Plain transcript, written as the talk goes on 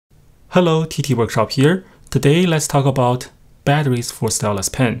Hello, TT Workshop here. Today let's talk about batteries for stylus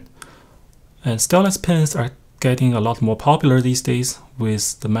pen. And stylus pens are getting a lot more popular these days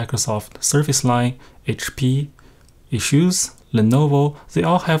with the Microsoft Surface line, HP, Asus, Lenovo. They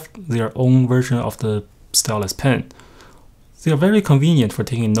all have their own version of the stylus pen. They are very convenient for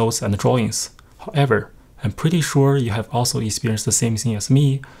taking notes and drawings. However, I'm pretty sure you have also experienced the same thing as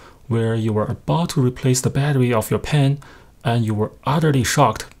me, where you were about to replace the battery of your pen and you were utterly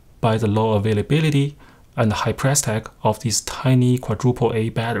shocked by the low availability and the high price tag of these tiny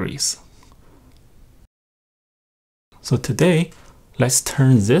AAA batteries. So today, let's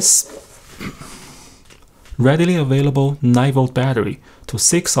turn this readily available 9V battery to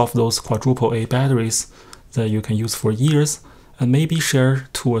 6 of those AAA batteries that you can use for years and maybe share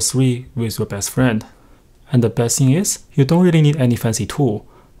 2 or 3 with your best friend. And the best thing is, you don't really need any fancy tool.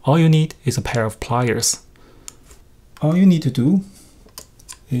 All you need is a pair of pliers. All you need to do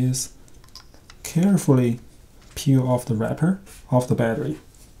is carefully peel off the wrapper of the battery.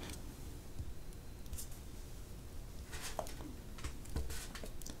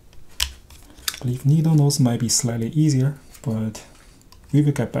 I believe needle nose might be slightly easier, but we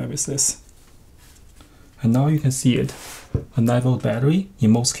will get by with this. And now you can see it. A 9V battery,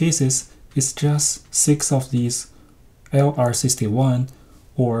 in most cases, is just 6 of these LR61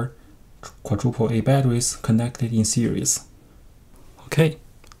 or AAA batteries connected in series. Okay,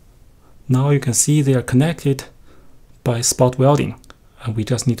 now you can see they are connected by spot welding, and we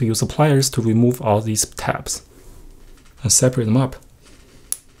just need to use the pliers to remove all these tabs and separate them up.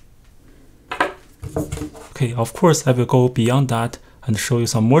 Okay, of course I will go beyond that and show you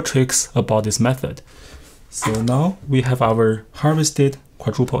some more tricks about this method. So now we have our harvested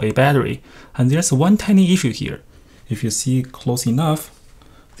AAA battery, and there's one tiny issue here. If you see close enough,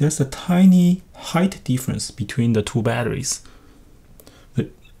 there's a tiny height difference between the two batteries.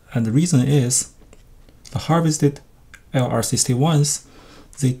 And the reason is the harvested LR61s,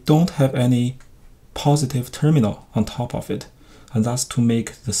 they don't have any positive terminal on top of it, and that's to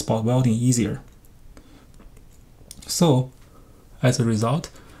make the spot welding easier. So as a result,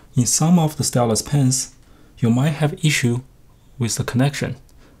 in some of the stylus pens, you might have issue with the connection.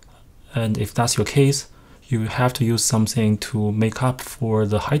 And if that's your case, you have to use something to make up for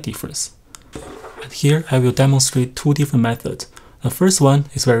the height difference. And here I will demonstrate 2 different methods. The first one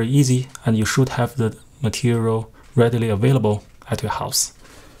is very easy, and you should have the material readily available at your house.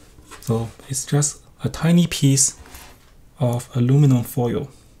 So it's just a tiny piece of aluminum foil.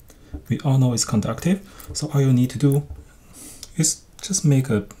 We all know it's conductive, so all you need to do is just make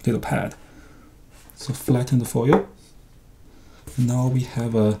a little pad. So flatten the foil. Now we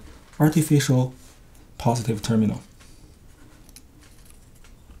have an artificial positive terminal.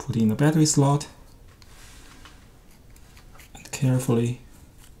 Put in the battery slot and carefully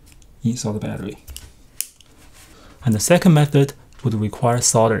install the battery. And the second method would require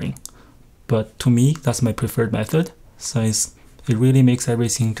soldering, but to me that's my preferred method, since it really makes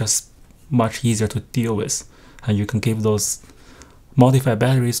everything just much easier to deal with, and you can give those modified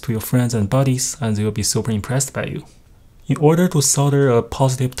batteries to your friends and buddies and they will be super impressed by you. In order to solder a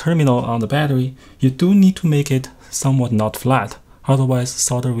positive terminal on the battery, you do need to make it somewhat not flat, otherwise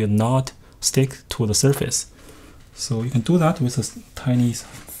solder will not stick to the surface. So you can do that with a tiny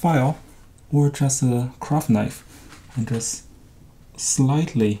file or just a craft knife and just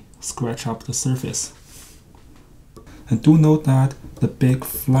slightly scratch up the surface. And do note that the big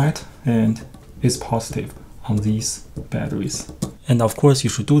flat end is positive on these batteries. And of course you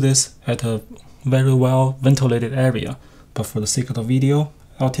should do this at a very well ventilated area, but for the sake of the video,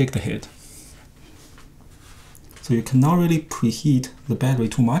 I'll take the hit. So you cannot really preheat the battery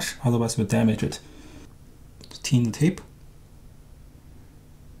too much, otherwise you'll damage it. Tin the tape.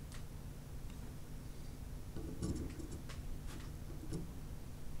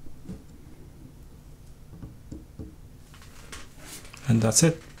 And that's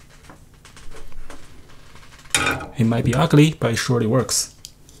it. It might be ugly, but it surely works.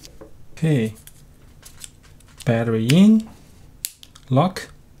 Okay. Battery in,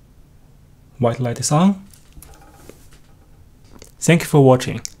 lock, white light is on. Thank you for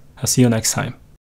watching. I'll see you next time.